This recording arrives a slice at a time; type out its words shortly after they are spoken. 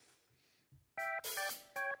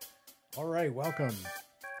All right, welcome.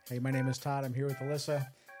 Hey, my name is Todd. I'm here with Alissa,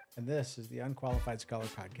 and this is the Unqualified Scholar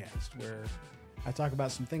Podcast, where I talk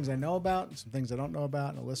about some things I know about and some things I don't know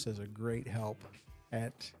about. And Alissa is a great help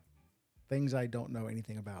at things I don't know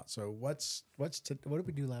anything about. So, what did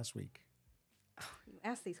we do last week? You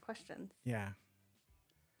asked these questions. Yeah.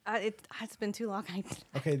 It's been too long.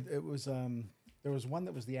 Okay, it was there was one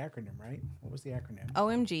that was the acronym, right? What was the acronym?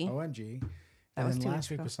 OMG. OMG. That And was then 2 last weeks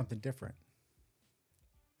week ago. was something different.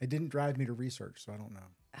 It didn't drive me to research, so I don't know.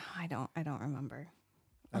 I don't remember.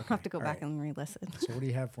 I'll Okay, have to go all back right. and re-listen. So, what do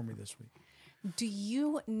you have for me this week? Do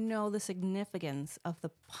you know the significance of the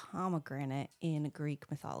pomegranate in Greek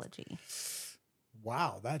mythology?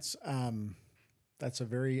 Wow, that's a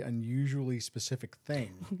very unusually specific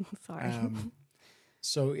thing. Sorry.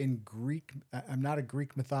 So in Greek, I'm not a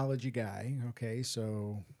Greek mythology guy. Okay,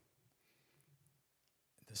 so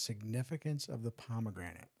the significance of the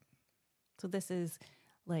pomegranate. So this is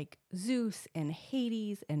like Zeus and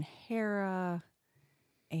Hades and Hera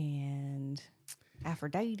and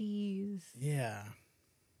Aphrodite's, Yeah,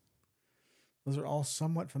 those are all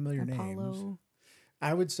somewhat familiar names. Apollo.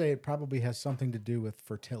 I would say it probably has something to do with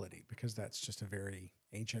fertility because that's just a very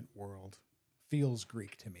ancient world. Feels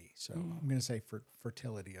Greek to me, so I'm going to say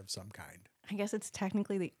fertility of some kind. I guess it's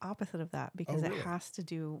technically the opposite of that because really? it has to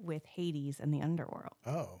do with Hades and the underworld.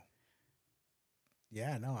 Oh,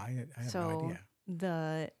 yeah, no, I have So no idea.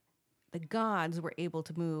 the gods were able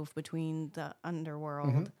to move between the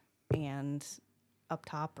underworld and up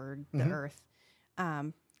top or the earth,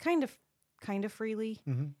 kind of freely.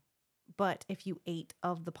 But if you ate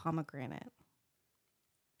of the pomegranate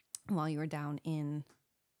while you were down in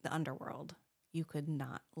the underworld, you could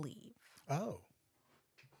not leave. Oh,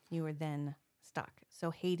 You were then stuck. So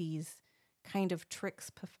Hades kind of tricks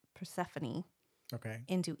Persephone okay.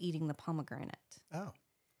 into eating the pomegranate Oh,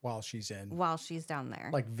 while she's in, while she's down there.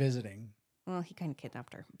 like visiting. Well, he kind of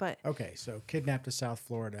kidnapped her, but Okay, so kidnapped to South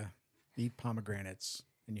Florida, eat pomegranates,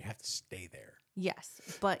 and you have to stay there. yes,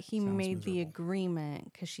 but he Sounds made the miserable.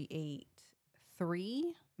 agreement because she ate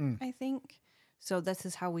 3, I think. So this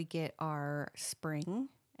is how we get our spring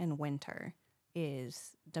and winter.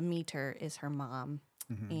 Is Demeter is her mom,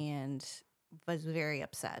 and was very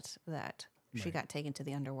upset that she got taken to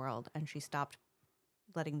the underworld, and she stopped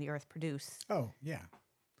letting the earth produce Oh, yeah.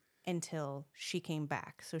 until she came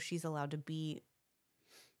back. So she's allowed to be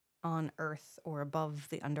on Earth or above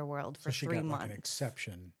the underworld for So she 3 got months. like an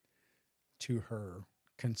exception to her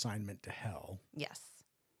consignment to hell Yes.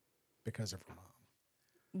 because of her mom.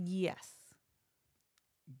 Yes.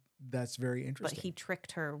 That's very But interesting. he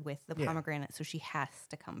tricked her with the Yeah. pomegranate, so she has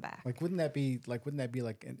to come back. Wouldn't that be like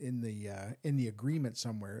in the agreement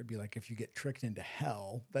somewhere? It'd be like if you get tricked into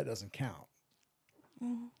hell, that doesn't count.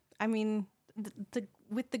 I mean,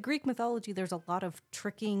 with the Greek mythology, there's a lot of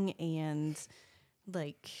tricking and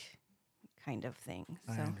like kind of thing.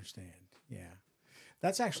 I So understand. Yeah.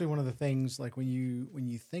 That's actually one of the things like when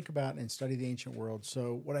you think about and study the ancient world.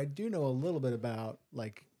 So what I do know a little bit about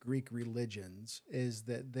like Greek religions is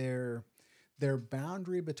that their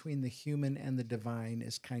boundary between the human and the divine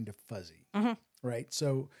is kind of fuzzy. Right?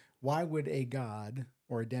 So why would a god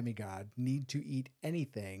or a demigod need to eat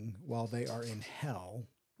anything while they are in hell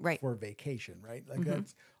Right. for vacation, right? Like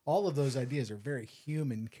that's all of those ideas are very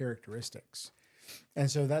human characteristics. And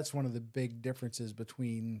so that's one of the big differences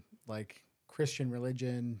between like Christian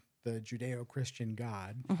religion, the Judeo-Christian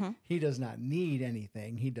God. He does not need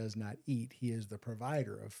anything. He does not eat. He is the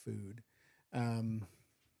provider of food.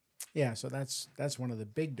 Yeah, so that's one of the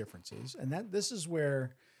big differences. And this is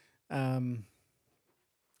where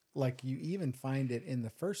like you even find it in the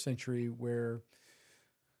first century where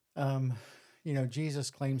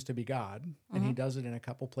Jesus claims to be God, and he does it in a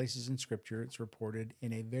couple places in Scripture. It's reported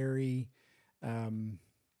in a very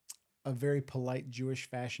polite Jewish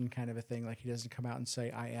fashion kind of a thing. Like he doesn't come out and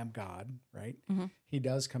say, I am God, right? He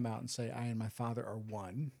does come out and say, I and my Father are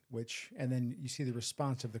one, and then you see the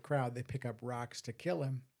response of the crowd. They pick up rocks to kill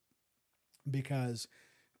him because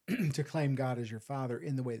to claim God as your Father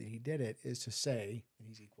in the way that he did it is to say that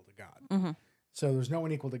he's equal to God. So there's no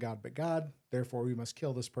one equal to God but God. Therefore, we must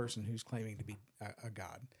kill this person who's claiming to be a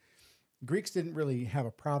God. Greeks didn't really have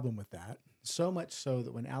a problem with that, so much so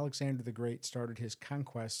that when Alexander the Great started his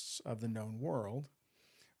conquests of the known world,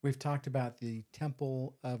 we've talked about the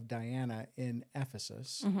Temple of Diana in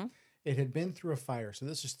Ephesus. It had been through a fire. So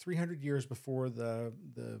this is 300 years before the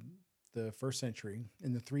first century,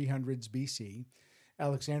 in the 300s BC.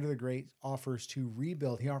 Alexander the Great offers to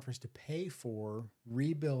rebuild. He offers to pay for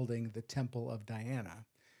rebuilding the Temple of Diana.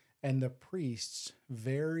 And the priests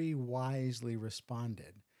very wisely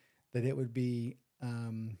responded that it would be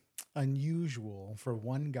unusual for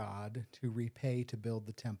one God to repay to build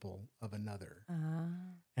the temple of another.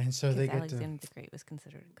 And so they get Alexander the Great was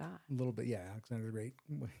considered a god. a little bit, yeah, Alexander the Great,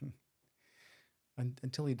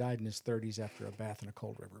 until he died in his 30s after a bath in a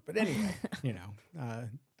cold river. But anyway,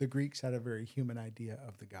 the Greeks had a very human idea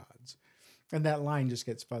of the gods. And that line just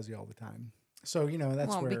gets fuzzy all the time. So,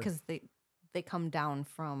 that's where... because they come down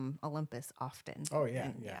from Olympus often. Oh,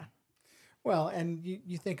 yeah, yeah. Well, and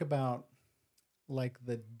you think about, like,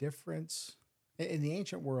 the difference... In the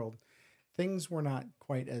ancient world, things were not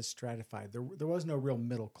quite as stratified. There was no real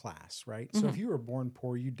middle class, right? So if you were born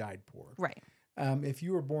poor, you died poor. Right. If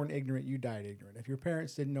you were born ignorant, you died ignorant. If your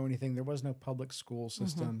parents didn't know anything, there was no public school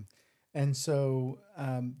system. And so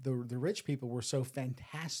the rich people were so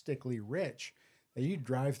fantastically rich that you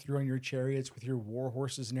drive through on your chariots with your war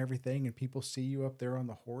horses and everything, and people see you up there on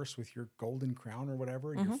the horse with your golden crown or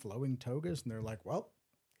whatever, and your flowing togas, and they're like, well,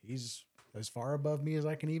 he's as far above me as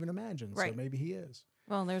I can even imagine, so maybe he is.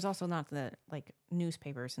 Well, there's also not the, like,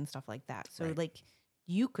 newspapers and stuff like that. So, like,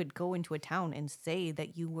 you could go into a town and say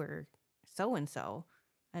that you were so-and-so,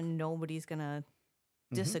 and nobody's going to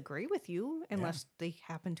disagree with you unless they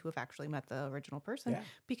happen to have actually met the original person,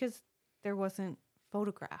 because there wasn't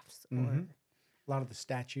photographs or... A lot of the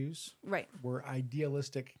statues were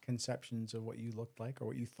idealistic conceptions of what you looked like or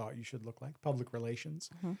what you thought you should look like, public relations.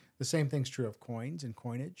 The same thing's true of coins and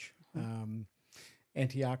coinage.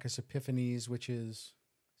 Antiochus Epiphanes, which is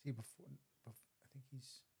he before? I think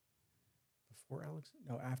he's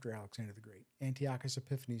after Alexander the Great. Antiochus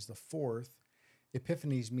Epiphanes the fourth.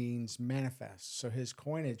 Epiphanies means manifest. So his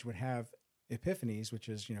coinage would have epiphanies, which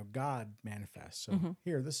is God manifest. So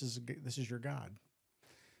here, this is your God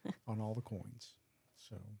on all the coins.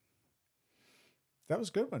 So that was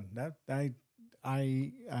a good one.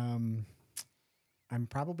 I'm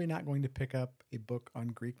probably not going to pick up a book on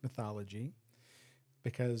Greek mythology,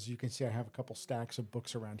 because you can see I have a couple stacks of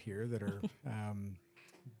books around here that are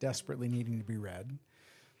desperately needing to be read.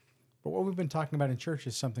 But what we've been talking about in church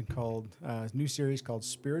is something called a new series called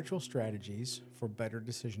Spiritual Strategies for Better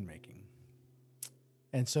Decision Making.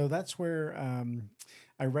 And so that's where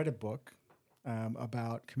I read a book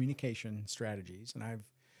about communication strategies, and I've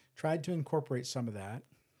tried to incorporate some of that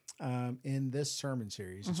in this sermon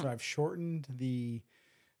series. And so I've shortened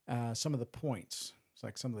some of the points. It's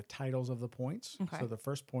like some of the titles of the points. Okay. So the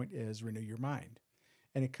first point is renew your mind,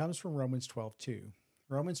 and it comes from Romans 12:2.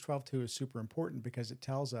 Romans 12:2 is super important because it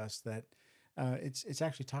tells us that it's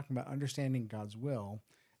actually talking about understanding God's will,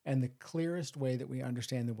 and the clearest way that we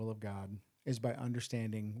understand the will of God is by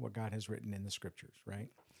understanding what God has written in the scriptures, right?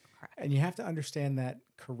 Correct. And you have to understand that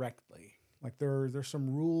correctly. Like there's some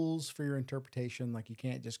rules for your interpretation. Like you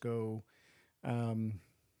can't just go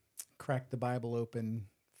crack the Bible open,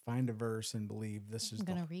 find a verse, and believe this is. I'm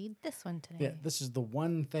going to read this one today. Yeah, this is the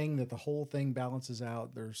one thing that the whole thing balances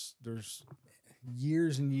out. There's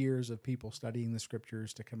years and years of people studying the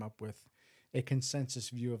scriptures to come up with a consensus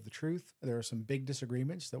view of the truth. There are some big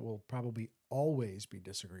disagreements that will probably always be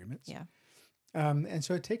disagreements. Yeah. And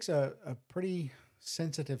so it takes a pretty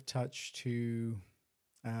sensitive touch to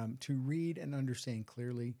read and understand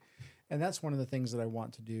clearly. And that's one of the things that I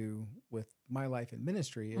want to do with my life in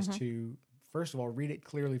ministry is to, first of all, read it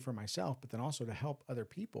clearly for myself, but then also to help other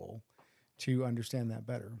people to understand that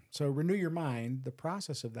better. So renew your mind. The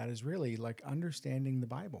process of that is really like understanding the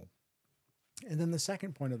Bible. And then the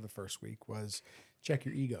second point of the first week was check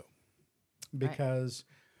your ego, because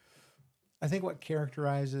I think what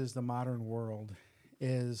characterizes the modern world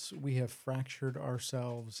is we have fractured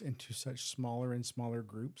ourselves into such smaller and smaller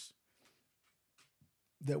groups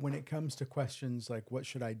that when it comes to questions like what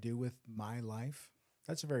should I do with my life,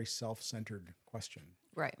 that's a very self-centered question.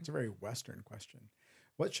 Right. It's a very Western question.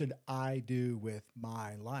 What should I do with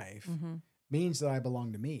my life means that I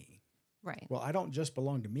belong to me. Right. Well, I don't just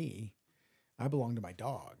belong to me. I belong to my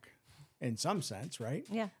dog in some sense, right?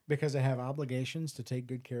 Yeah. Because I have obligations to take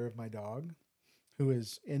good care of my dog, who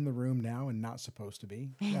is in the room now and not supposed to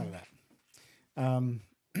be. Get out of that.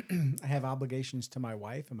 I have obligations to my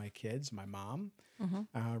wife and my kids, my mom.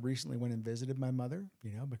 Recently went and visited my mother,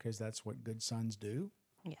 because that's what good sons do.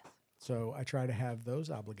 Yes. So I try to have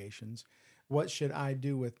those obligations. What should I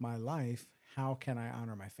do with my life? How can I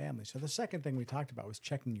honor my family? So the second thing we talked about was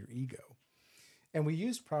checking your ego. And we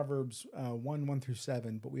used Proverbs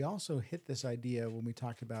 1:1-7, but we also hit this idea when we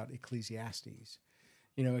talked about Ecclesiastes.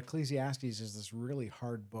 Ecclesiastes is this really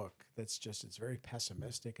hard book it's very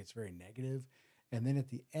pessimistic, it's very negative. And then at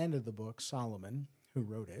the end of the book, Solomon, who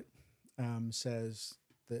wrote it, says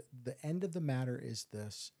that the end of the matter is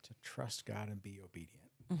this, to trust God and be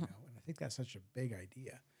obedient. And I think that's such a big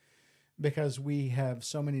idea, because we have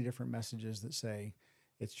so many different messages that say,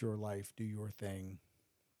 It's your life. Do your thing.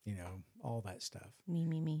 All that stuff. Me,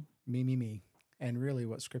 me, me. Me, me, me. And really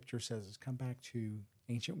what Scripture says is come back to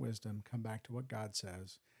ancient wisdom, come back to what God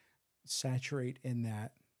says, saturate in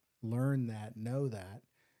that, learn that, know that,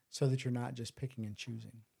 so that you're not just picking and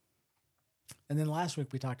choosing. And then last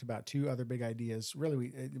week we talked about two other big ideas. Really,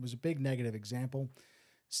 it was a big negative example.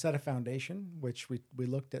 Set a foundation, which we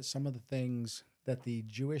looked at some of the things that the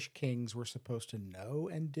Jewish kings were supposed to know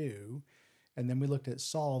and do. And then we looked at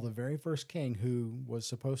Saul, the very first king, who was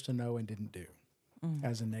supposed to know and didn't do,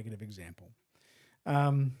 as a negative example.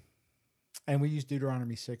 And we used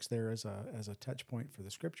Deuteronomy 6 there as a touch point for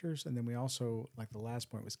the Scriptures. And then we also, like the last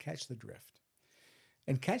point, was catch the drift.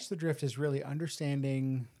 And catch the drift is really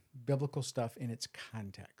understanding biblical stuff in its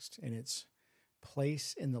context, in its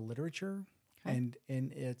place in the literature, and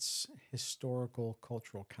in its historical,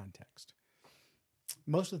 cultural context.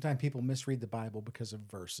 Most of the time, people misread the Bible because of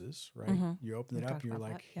verses, right? You open it up, and you're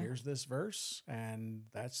like, here's this verse, and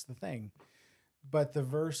that's the thing. But the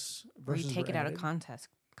verses you take it out of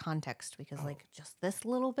context because, just this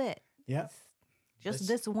little bit. Yeah. Just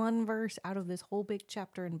this one verse out of this whole big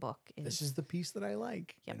chapter and book. This is the piece that I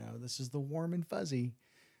like. Yep. This is the warm and fuzzy,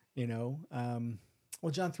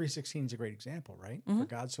 Well, John 3:16 is a great example, right? For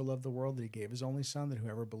God so loved the world that he gave his only son, that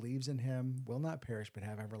whoever believes in him will not perish but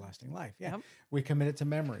have everlasting life. Yeah, we commit it to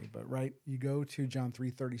memory, but you go to John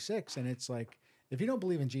 3:36 and it's like, if you don't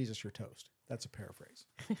believe in Jesus, you're toast. That's a paraphrase.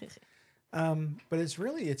 But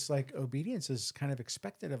it's like obedience is kind of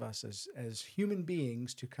expected of us as human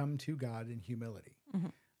beings to come to God in humility.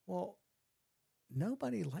 Well,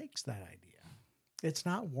 nobody likes that idea. It's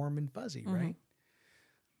not warm and fuzzy, right?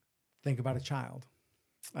 Think about a child.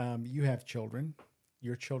 You have children.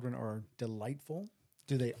 Your children are delightful.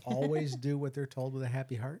 Do they always do what they're told with a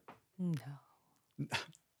happy heart? No.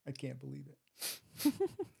 I can't believe it.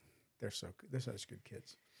 They're such good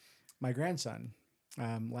kids. My grandson,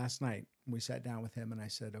 last night, we sat down with him and I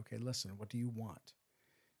said, okay, listen, what do you want?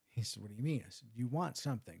 He said, what do you mean? I said, you want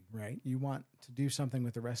something, right? You want to do something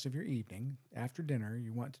with the rest of your evening. After dinner,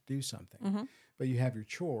 you want to do something. But you have your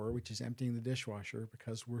chore, which is emptying the dishwasher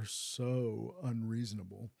because we're so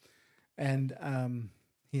unreasonable. And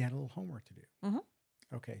he had a little homework to do.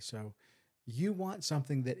 Okay, so you want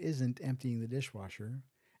something that isn't emptying the dishwasher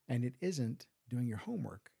and it isn't doing your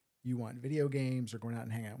homework. You want video games or going out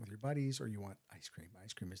and hang out with your buddies, or you want ice cream.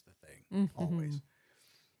 Ice cream is the thing, always.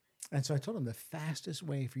 And so I told him the fastest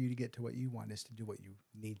way for you to get to what you want is to do what you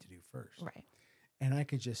need to do first. Right. And I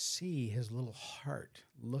could just see his little heart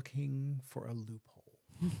looking for a loophole.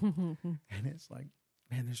 And it's like,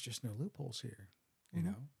 man, there's just no loopholes here, you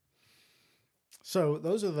know? So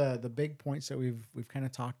those are the big points that we've kind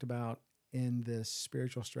of talked about in this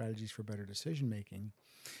spiritual strategies for better decision making.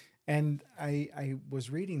 And I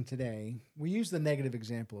was reading today, we use the negative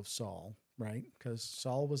example of Saul, right? Because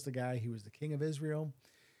Saul was the guy, he was the king of Israel.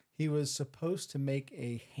 He was supposed to make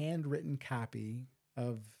a handwritten copy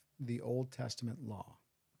of the Old Testament law.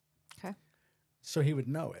 Okay. So he would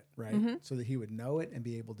know it, right? So that he would know it and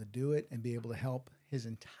be able to do it and be able to help his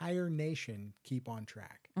entire nation keep on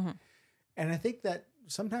track. And I think that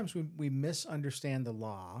sometimes we misunderstand the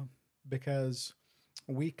law because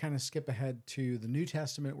we kind of skip ahead to the New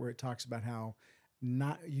Testament where it talks about how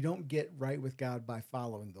you don't get right with God by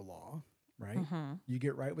following the law, right? You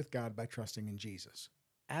get right with God by trusting in Jesus.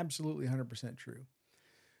 Absolutely 100% true.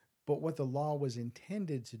 But what the law was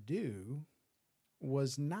intended to do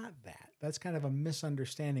was not that. That's kind of a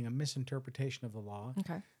misunderstanding, a misinterpretation of the law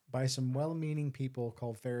by some well-meaning people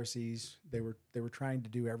called Pharisees. They were trying to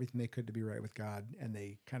do everything they could to be right with God, and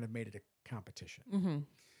they kind of made it a competition.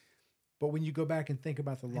 But when you go back and think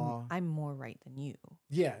about the law, I'm more right than you.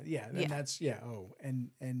 Yeah. And that's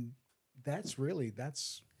and that's really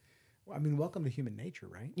I mean, welcome to human nature,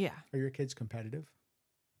 right? Yeah. Are your kids competitive?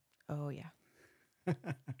 Oh yeah.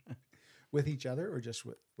 With each other or just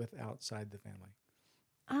with outside the family?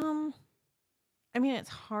 I mean, it's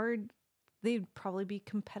hard. They'd probably be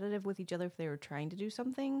competitive with each other if they were trying to do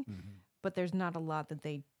something, but there's not a lot that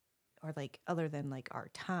they are like other than like our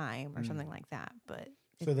time or something like that. But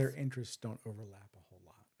so their interests don't overlap a whole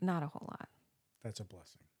lot. Not a whole lot. That's a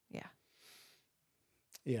blessing. Yeah.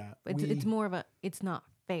 Yeah. It's more of it's not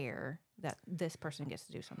fair that this person gets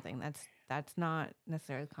to do something. That's not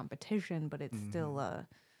necessarily competition, but it's still a...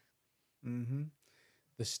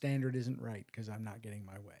 The standard isn't right because I'm not getting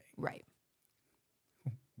my way. Right.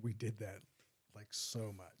 We did that like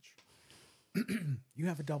so much. You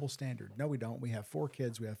have a double standard. No, we don't. We have 4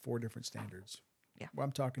 kids. We have 4 different standards. Yeah. Well,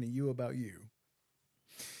 I'm talking to you about you.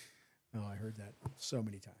 Oh, I heard that so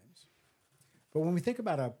many times. But when we think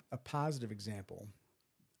about a positive example,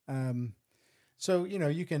 So,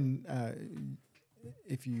 you can,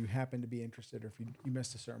 if you happen to be interested or if you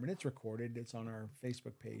missed a sermon, it's recorded. It's on our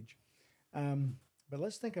Facebook page. But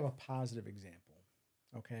let's think of a positive example,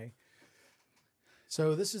 okay?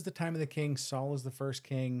 So this is the time of the king. Saul is the first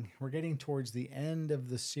king. We're getting towards the end of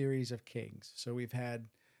the series of kings. So we've had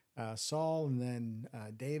Saul and then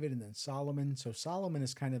David and then Solomon. So Solomon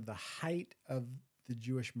is kind of the height of the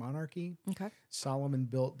Jewish monarchy. Okay. Solomon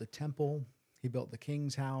built the temple. He built the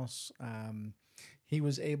king's house. He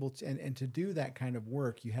was able to, and to do that kind of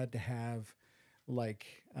work, you had to have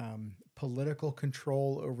political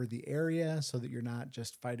control over the area so that you're not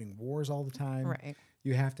just fighting wars all the time. Right.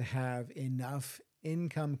 You have to have enough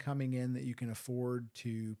income coming in that you can afford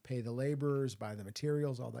to pay the laborers, buy the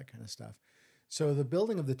materials, all that kind of stuff. So the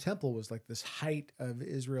building of the temple was like this height of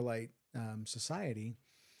Israelite society.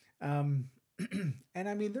 And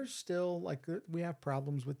I mean, there's still we have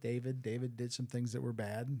problems with David. David did some things that were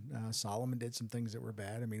bad. Solomon did some things that were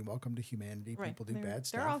bad. I mean, welcome to humanity. Right. People do bad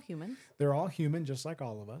stuff. They're all human. They're all human, just like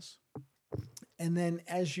all of us. And then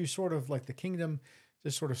as you sort of the kingdom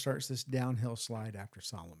just sort of starts this downhill slide after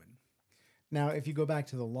Solomon. Now, if you go back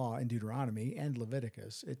to the law in Deuteronomy and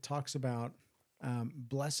Leviticus, it talks about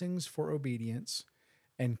blessings for obedience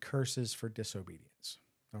and curses for disobedience.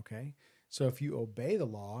 Okay? So if you obey the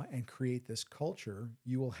law and create this culture,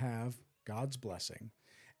 you will have God's blessing.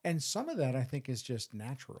 And some of that, I think, is just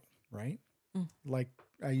natural, right? Like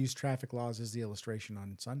I use traffic laws as the illustration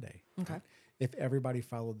on Sunday. Okay. Right? If everybody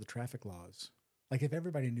followed the traffic laws, like if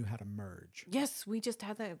everybody knew how to merge. Yes, we just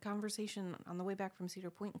had that conversation on the way back from Cedar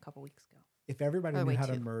Point a couple weeks ago. If everybody knew how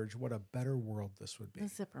to merge, what a better world this would be. The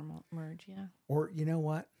zipper merge, yeah. Or you know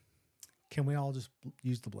what? Can we all just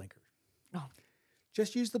use the blinker? Oh.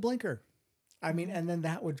 Just use the blinker. I mean, and then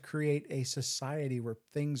that would create a society where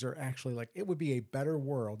things are actually it would be a better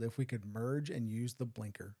world if we could merge and use the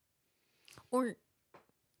blinker. Or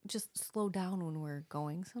just slow down when we're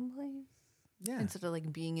going someplace. Yeah. Instead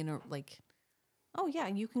of being in a oh yeah,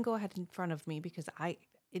 you can go ahead in front of me because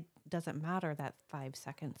it doesn't matter that 5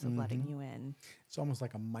 seconds of letting you in. It's almost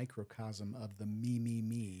like a microcosm of the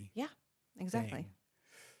me. Yeah, exactly. Thing.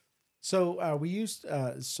 So we used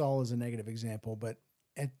Saul as a negative example, but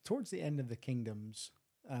towards the end of the kingdoms,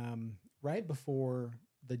 right before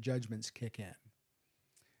the judgments kick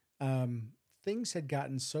in, things had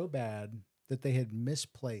gotten so bad that they had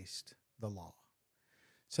misplaced the law.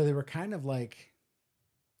 So they were kind of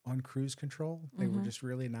on cruise control. They were just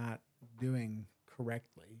really not doing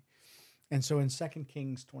correctly. And so in 2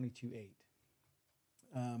 Kings 22:8,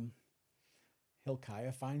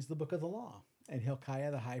 Hilkiah finds the book of the law. And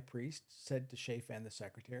Hilkiah the high priest said to Shaphan the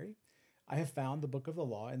secretary, I have found the book of the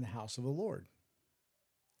law in the house of the Lord.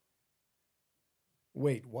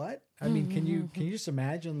 Wait, what? I mean, can you just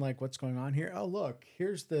imagine what's going on here? Oh, look,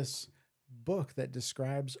 here's this book that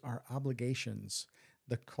describes our obligations,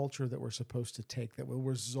 the culture that we're supposed to take that will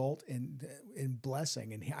result in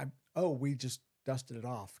blessing. And we just dusted it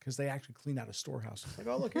off because they actually cleaned out a storehouse. It's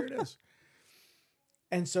oh, look, here it is.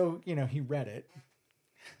 And so, he read it.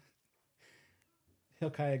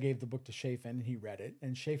 Hilkiah gave the book to Shaphan, and he read it.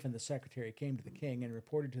 And Shaphan the secretary came to the king and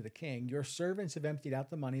reported to the king, your servants have emptied out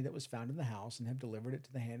the money that was found in the house and have delivered it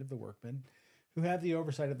to the hand of the workmen who have the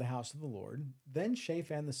oversight of the house of the Lord. Then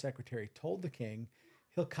Shaphan the secretary told the king,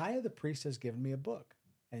 Hilkiah the priest has given me a book.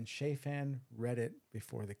 And Shaphan read it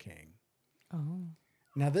before the king. Oh.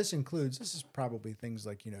 Now this is probably things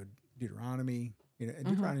like, Deuteronomy.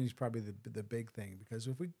 Deuteronomy is probably the big thing, because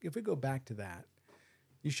if we go back to that,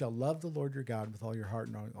 you shall love the Lord your God with all your heart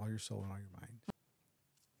and all your soul and all your mind.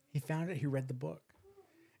 He found it. He read the book.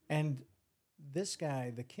 And this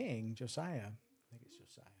guy, the king, Josiah, I think it's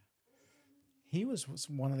Josiah, he was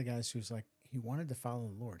one of the guys who's he wanted to follow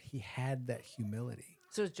the Lord. He had that humility.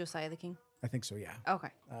 So is Josiah the king? I think so, yeah.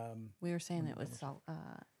 Okay. We were saying it was Saul.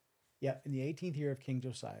 Yeah, in the 18th year of King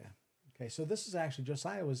Josiah. Okay, so this is actually,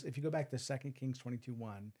 Josiah was, if you go back to 2 Kings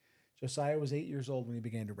 22:1, Josiah was 8 years old when he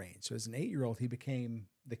began to reign. So as an 8-year-old, he became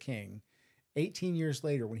the king. 18 years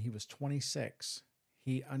later, when he was 26,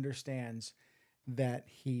 he understands that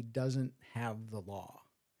he doesn't have the law.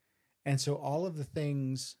 And so all of the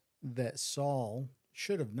things that Saul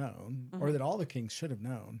should have known, or that all the kings should have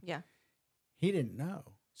known, he didn't know.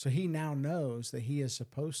 So he now knows that he is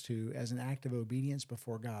supposed to, as an act of obedience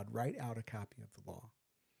before God, write out a copy of the law.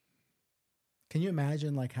 Can you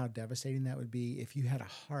imagine how devastating that would be if you had a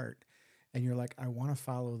heart and you're I want to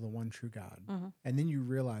follow the one true God. And then you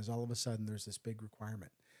realize all of a sudden there's this big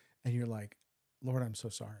requirement. And you're Lord, I'm so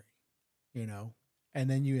sorry, And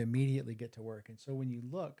then you immediately get to work. And so when you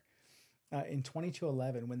look in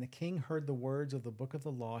 22:11, when the king heard the words of the book of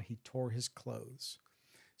the law, he tore his clothes.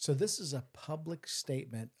 So this is a public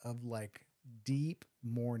statement of like deep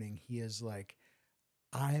mourning. He is like,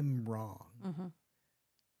 I'm wrong. Mm-hmm.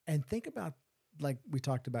 And think about, like we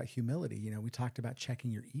talked about humility, you know, we talked about checking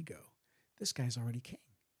your ego. This guy's already king.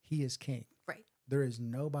 He is king. Right. There is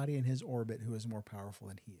nobody in his orbit who is more powerful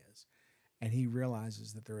than he is. And he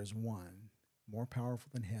realizes that there is one more powerful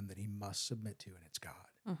than him that he must submit to, and it's God.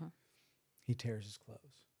 Mm-hmm. He tears his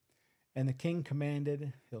clothes. And the king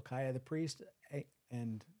commanded Hilkiah the priest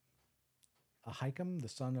and Ahikam, the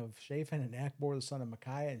son of Shaphan, and Achbor, the son of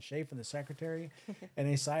Micaiah, and Shaphan, the secretary, and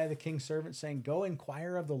Asaiah, the king's servant, saying, Go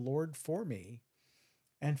inquire of the Lord for me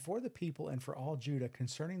and for the people and for all Judah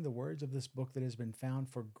concerning the words of this book that has been found.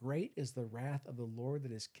 For great is the wrath of the Lord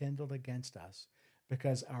that is kindled against us,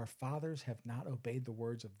 because our fathers have not obeyed the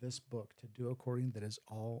words of this book to do according that is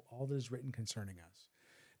all that is written concerning us.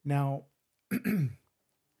 Now,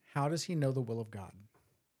 how does he know the will of God?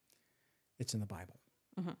 It's in the Bible.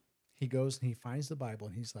 Mm-hmm. He goes and he finds the Bible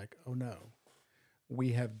and he's like, oh no,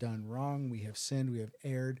 we have done wrong. We have sinned. We have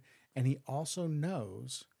erred. And he also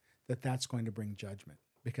knows that that's going to bring judgment,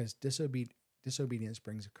 because disobedience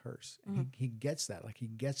brings a curse. And Mm-hmm. he gets that. Like, he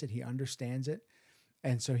gets it. He understands it.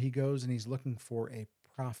 And so he goes and he's looking for a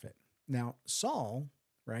prophet. Now, Saul,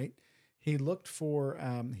 right? He looked for,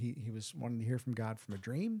 he was wanting to hear from God from a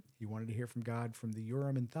dream. He wanted to hear from God from the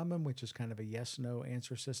Urim and Thummim, which is kind of a yes-no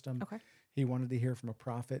answer system. Okay. He wanted to hear from a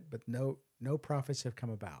prophet, but no prophets have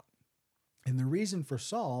come about. And the reason for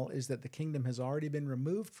Saul is that the kingdom has already been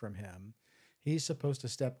removed from him. He's supposed to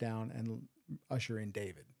step down and usher in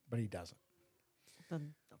David, but he doesn't. The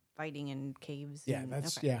fighting in caves.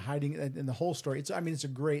 Yeah, hiding in the whole story. It's a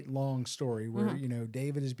great long story where, Mm-hmm.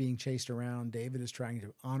 David is being chased around. David is trying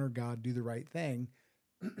to honor God, do the right thing.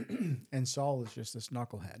 And Saul is just this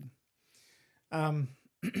knucklehead.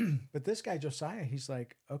 But this guy, Josiah, he's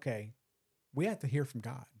like, okay, we have to hear from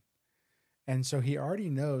God. And so he already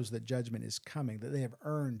knows that judgment is coming, that they have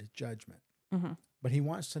earned judgment. Mm-hmm. But he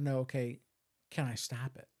wants to know, okay, can I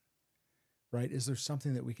stop it? Right? Is there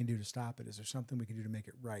something that we can do to stop it? Is there something we can do to make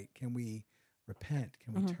it right? Can we repent?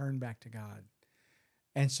 Can we turn back to God?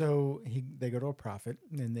 And so they go to a prophet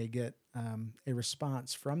and they get a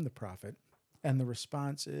response from the prophet. And the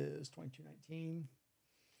response is 22:19.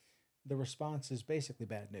 The response is basically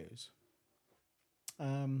bad news.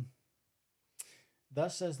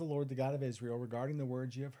 Thus says the Lord, the God of Israel, regarding the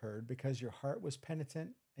words you have heard, because your heart was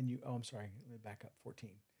penitent and you, let me back up,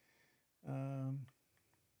 14.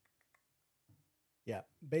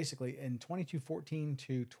 Basically in 22:14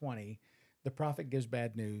 to 20, the prophet gives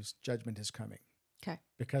bad news. Judgment is coming. Okay.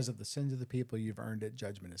 Because of the sins of the people, you've earned it.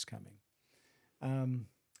 Judgment is coming.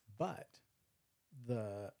 But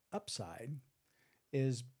the upside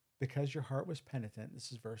is because your heart was penitent,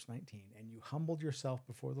 this is verse 19, and you humbled yourself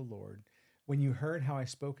before the Lord, when you heard how I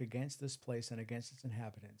spoke against this place and against its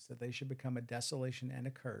inhabitants, that they should become a desolation and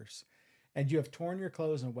a curse, and you have torn your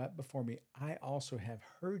clothes and wept before me, I also have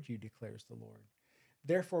heard you, declares the Lord.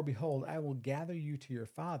 Therefore, behold, I will gather you to your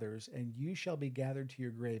fathers, and you shall be gathered to your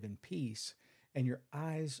grave in peace, and your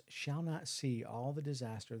eyes shall not see all the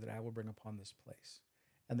disaster that I will bring upon this place.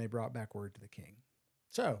 And they brought back word to the king.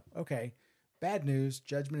 So, okay, bad news,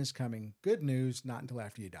 judgment is coming. Good news, not until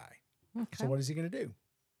after you die. Okay. So what is he going to do?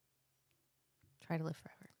 Try to live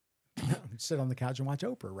forever. Sit on the couch and watch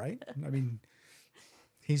Oprah, right? I mean,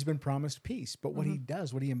 he's been promised peace. But what he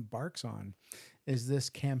does, what he embarks on, is this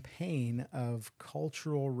campaign of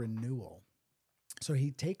cultural renewal. So he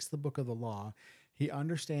takes the book of the law, he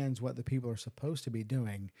understands what the people are supposed to be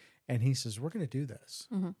doing, and he says, we're going to do this.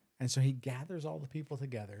 And so he gathers all the people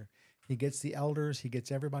together. He gets the elders. He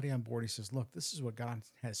gets everybody on board. He says, look, this is what God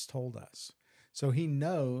has told us. So he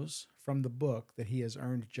knows from the book that he has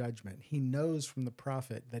earned judgment. He knows from the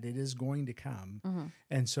prophet that it is going to come.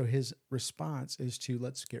 And so his response is to,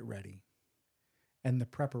 let's get ready. And the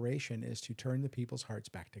preparation is to turn the people's hearts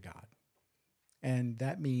back to God. And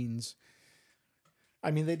that means,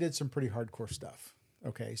 they did some pretty hardcore stuff.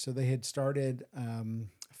 Okay, so they had started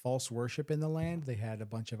false worship in the land. They had a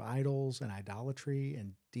bunch of idols and idolatry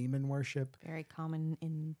and demon worship. Very common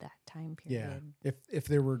in that time period. Yeah, if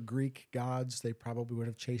there were Greek gods, they probably would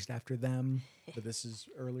have chased after them. But this is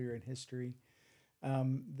earlier in history.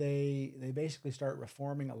 They basically start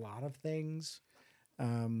reforming a lot of things.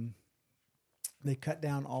 They cut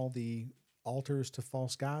down all the altars to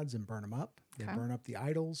false gods and burn them up. They burn up the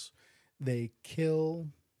idols. They kill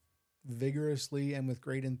vigorously and with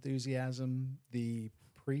great enthusiasm the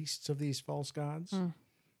priests of these false gods.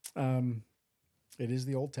 It is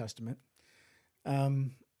the Old Testament.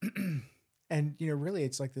 And, really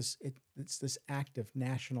it's like this, it's this act of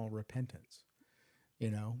national repentance,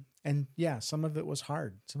 And yeah, some of it was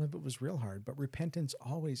hard. Some of it was real hard, but repentance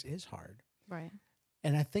always is hard. Right.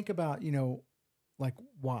 And I think about, like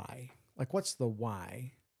why? Like what's the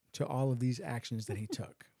why to all of these actions that he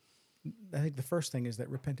took? I think the first thing is that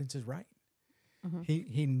repentance is right. Mm-hmm.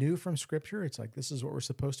 He knew from scripture, it's like, this is what we're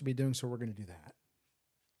supposed to be doing, so we're going to do that,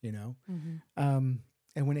 Mm-hmm.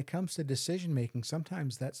 And when it comes to decision making,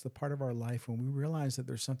 sometimes that's the part of our life when we realize that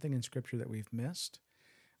there's something in scripture that we've missed.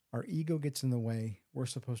 Our ego gets in the way. We're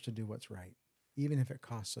supposed to do what's right, even if it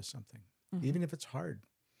costs us something, Mm-hmm. even if it's hard,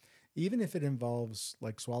 even if it involves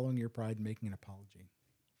like swallowing your pride and making an apology,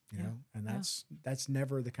 and that's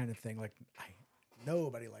never the kind of thing like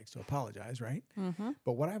nobody likes to apologize, right? Mm-hmm.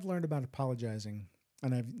 But what I've learned about apologizing,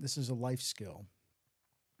 and this is a life skill,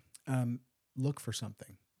 look for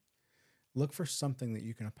something. Look for something that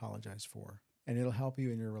you can apologize for, and it'll help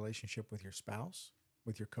you in your relationship with your spouse,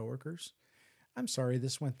 with your coworkers. I'm sorry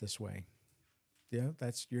this went this way.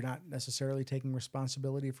 You're not necessarily taking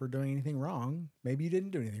responsibility for doing anything wrong. Maybe you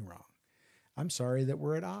didn't do anything wrong. I'm sorry that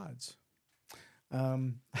we're at odds.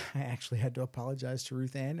 I actually had to apologize to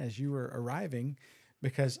Ruth Ann as you were arriving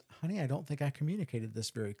because, honey, I don't think I communicated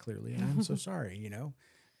this very clearly, and I'm so sorry.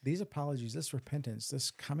 These apologies, this repentance,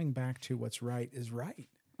 this coming back to what's right is right.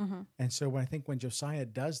 Mm-hmm. And so when Josiah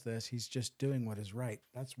does this, he's just doing what is right.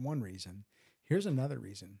 That's one reason. Here's another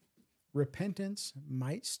reason. Repentance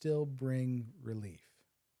might still bring relief.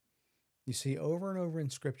 You see, over and over in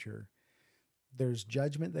Scripture, there's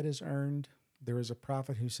judgment that is earned. There is a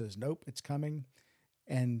prophet who says, nope, it's coming.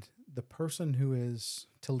 And the person who is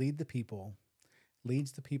to lead the people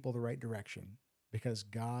leads the people the right direction because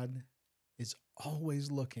God is always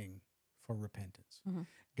looking for repentance. Mm-hmm.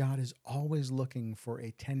 God is always looking for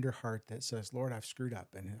a tender heart that says, Lord, I've screwed up.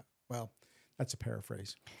 And well, that's a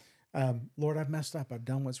paraphrase. Lord, I've messed up. I've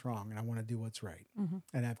done what's wrong and I want to do what's right. Mm-hmm.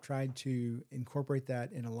 And I've tried to incorporate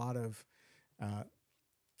that in a lot of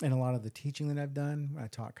the teaching that I've done. When I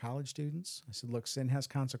taught college students, I said, look, sin has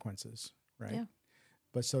consequences, right? Yeah.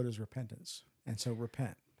 But so does repentance. And so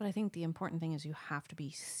repent. But I think the important thing is you have to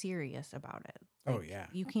be serious about it. Oh, yeah.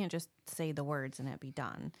 You can't just say the words and it be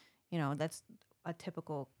done. That's a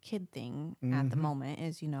typical kid thing at the moment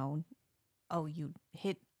is, oh, you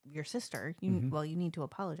hit your sister. You need to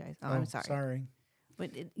apologize. Oh, I'm sorry. Sorry.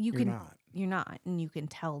 But You're not, and you can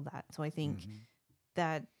tell that. So I think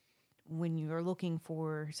that when you're looking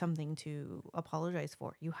for something to apologize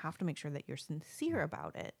for, you have to make sure that you're sincere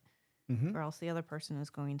about it, or else the other person is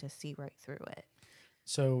going to see right through it.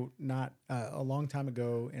 So not a long time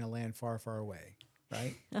ago in a land far, far away,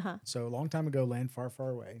 right? Uh-huh. So a long time ago, land far, far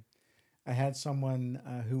away, I had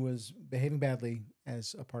someone who was behaving badly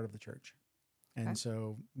as a part of the church. And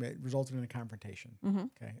so it resulted in a confrontation. Mm-hmm.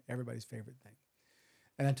 Okay. Everybody's favorite thing.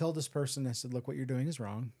 And I told this person, I said, look, what you're doing is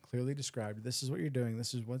wrong. Clearly described. This is what you're doing.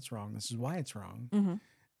 This is what's wrong. This is why it's wrong. Mm-hmm.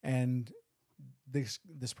 And this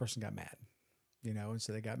person got mad, and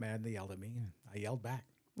so they got mad and they yelled at me. And I yelled back,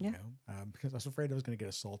 because I was afraid I was going to get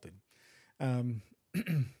assaulted. No,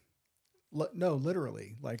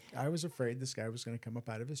 literally. Like I was afraid this guy was going to come up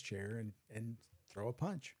out of his chair and throw a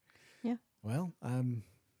punch. Yeah. Well,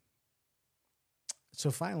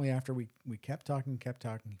 so finally, after we kept talking, he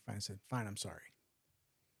finally said, fine, I'm sorry.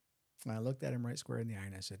 And I looked at him right square in the eye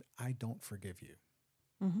and I said, I don't forgive you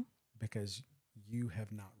because you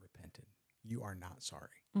have not repented. You are not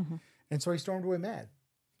sorry. Mm-hmm. And so he stormed away mad.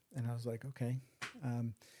 And I was like, okay.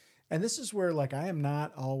 And this is where, like, I am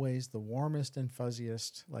not always the warmest and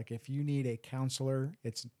fuzziest. Like, if you need a counselor,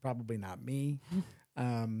 it's probably not me.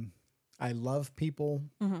 I love people.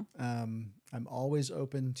 I'm always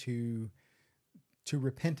open to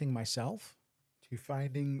repenting myself, to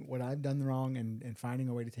finding what I've done wrong and finding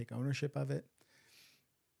a way to take ownership of it.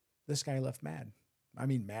 This guy left mad. I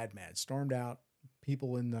mean, mad, stormed out.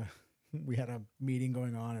 People we had a meeting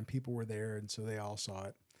going on and people were there. And so they all saw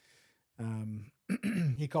it.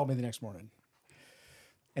 He called me the next morning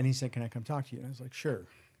and he said, can I come talk to you? And I was like, sure.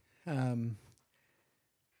 And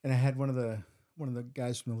I had one of the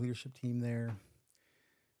guys from the leadership team there,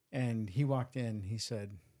 and he walked in, he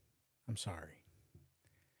said, I'm sorry.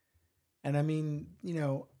 And I mean,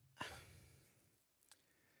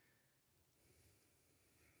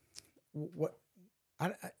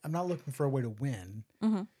 I'm not looking for a way to win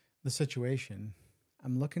the situation.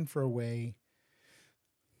 I'm looking for a way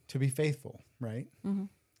to be faithful, right? Mm-hmm.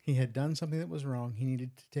 He had done something that was wrong. He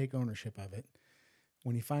needed to take ownership of it.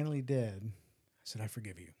 When he finally did, I said, I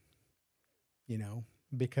forgive you,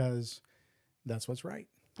 because that's what's right.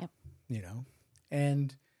 Yep.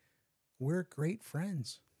 And we're great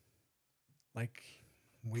friends. Like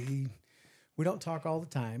we don't talk all the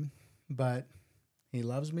time, but he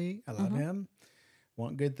loves me. I love him.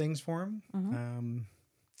 want good things for him.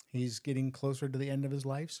 He's getting closer to the end of his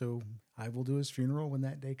life, so I will do his funeral when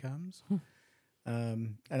that day comes.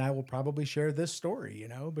 And I will probably share this story,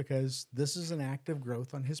 because this is an act of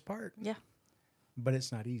growth on his part. Yeah. But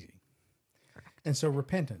it's not easy. Correct. And so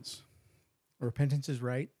repentance. Repentance is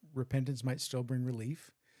right. Repentance might still bring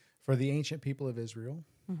relief for the ancient people of Israel.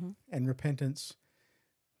 And repentance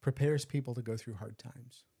prepares people to go through hard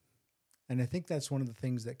times. And I think that's one of the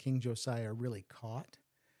things that King Josiah really caught,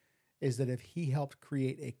 is that if he helped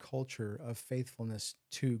create a culture of faithfulness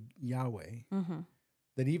to Yahweh,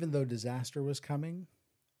 that even though disaster was coming,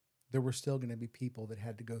 there were still going to be people that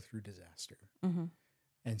had to go through disaster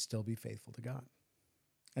and still be faithful to God.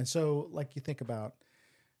 And so, like, you think about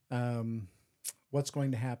what's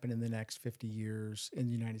going to happen in the next 50 years in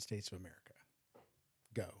the United States of America.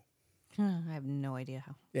 Go. I have no idea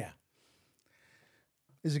how. Yeah.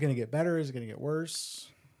 Is it going to get better? Is it going to get worse?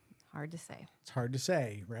 Hard to say. It's hard to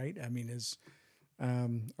say, right? I mean,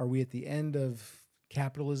 are we at the end of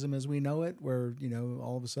capitalism as we know it, where,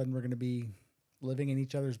 all of a sudden we're going to be living in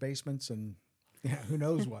each other's basements and who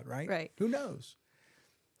knows what, right? Right. Who knows?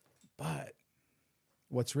 But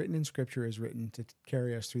what's written in Scripture is written to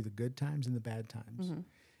carry us through the good times and the bad times.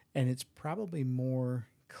 And it's probably more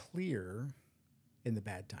clear in the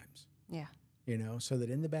bad times. Yeah. So that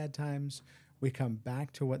in the bad times, we come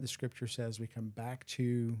back to what the Scripture says. We come back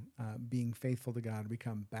to being faithful to God. We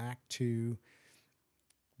come back to,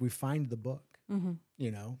 we find the book,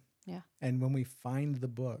 Yeah. And when we find the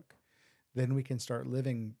book, then we can start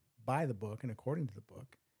living by the book and according to the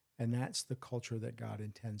book. And that's the culture that God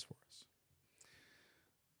intends for us.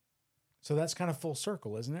 So that's kind of full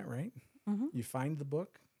circle, isn't it, right? You find the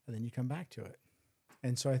book, and then you come back to it.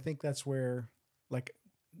 And so I think that's where, like,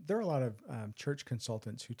 there are a lot of church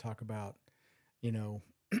consultants who talk about,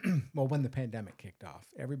 well, when the pandemic kicked off,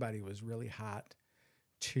 everybody was really hot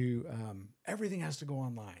to everything has to go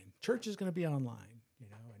online. Church is going to be online,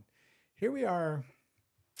 and here we are,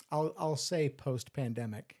 I'll say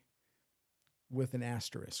post-pandemic with an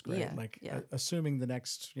asterisk, right? Assuming the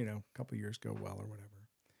next, couple years go well or whatever.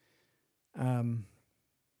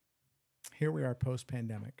 Here we are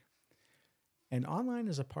post-pandemic, and online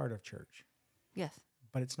is a part of church. Yes.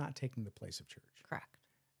 But it's not taking the place of church. Correct.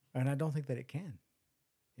 And I don't think that it can,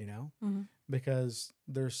 because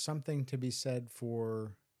there's something to be said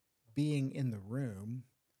for being in the room.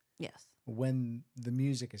 Yes. When the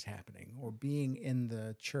music is happening, or being in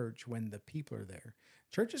the church when the people are there.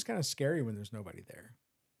 Church is kind of scary when there's nobody there.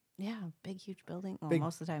 Yeah, big, huge building. Well,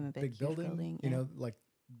 most of the time a big huge building. Yeah. Like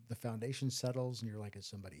the foundation settles and you're like, is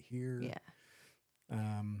somebody here? Yeah.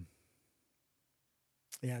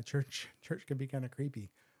 Yeah, church can be kind of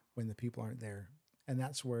creepy when the people aren't there. And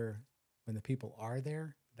that's where, when the people are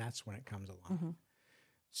there, that's when it comes along.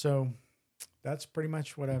 So that's pretty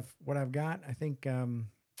much what I've got. I think,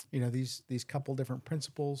 these couple different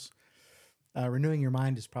principles, renewing your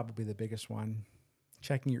mind is probably the biggest one.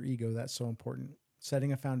 Checking your ego, that's so important.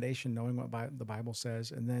 Setting a foundation, knowing what the Bible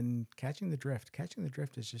says, and then catching the drift. Catching the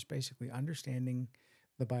drift is just basically understanding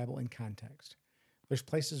the Bible in context. There's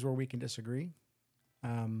places where we can disagree.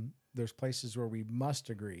 There's places where we must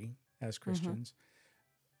agree as Christians.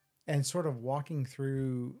 And sort of walking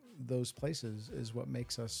through those places is what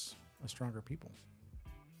makes us a stronger people.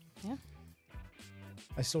 Yeah.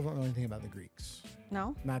 I still don't know anything about the Greeks.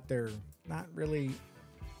 No? Not really.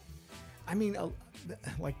 I mean,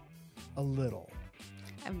 like a little.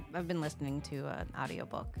 I've been listening to an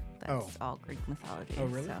audiobook that's all Greek mythology. Oh,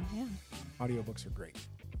 really? So, yeah. Audiobooks are great.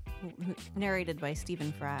 Narrated by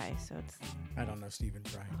Stephen Fry, so it's... I don't know Stephen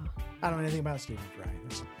Fry. Oh. I don't know anything about Stephen Fry.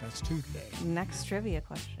 That's two today. Next trivia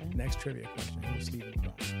question. Who's Stephen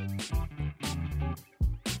Fry?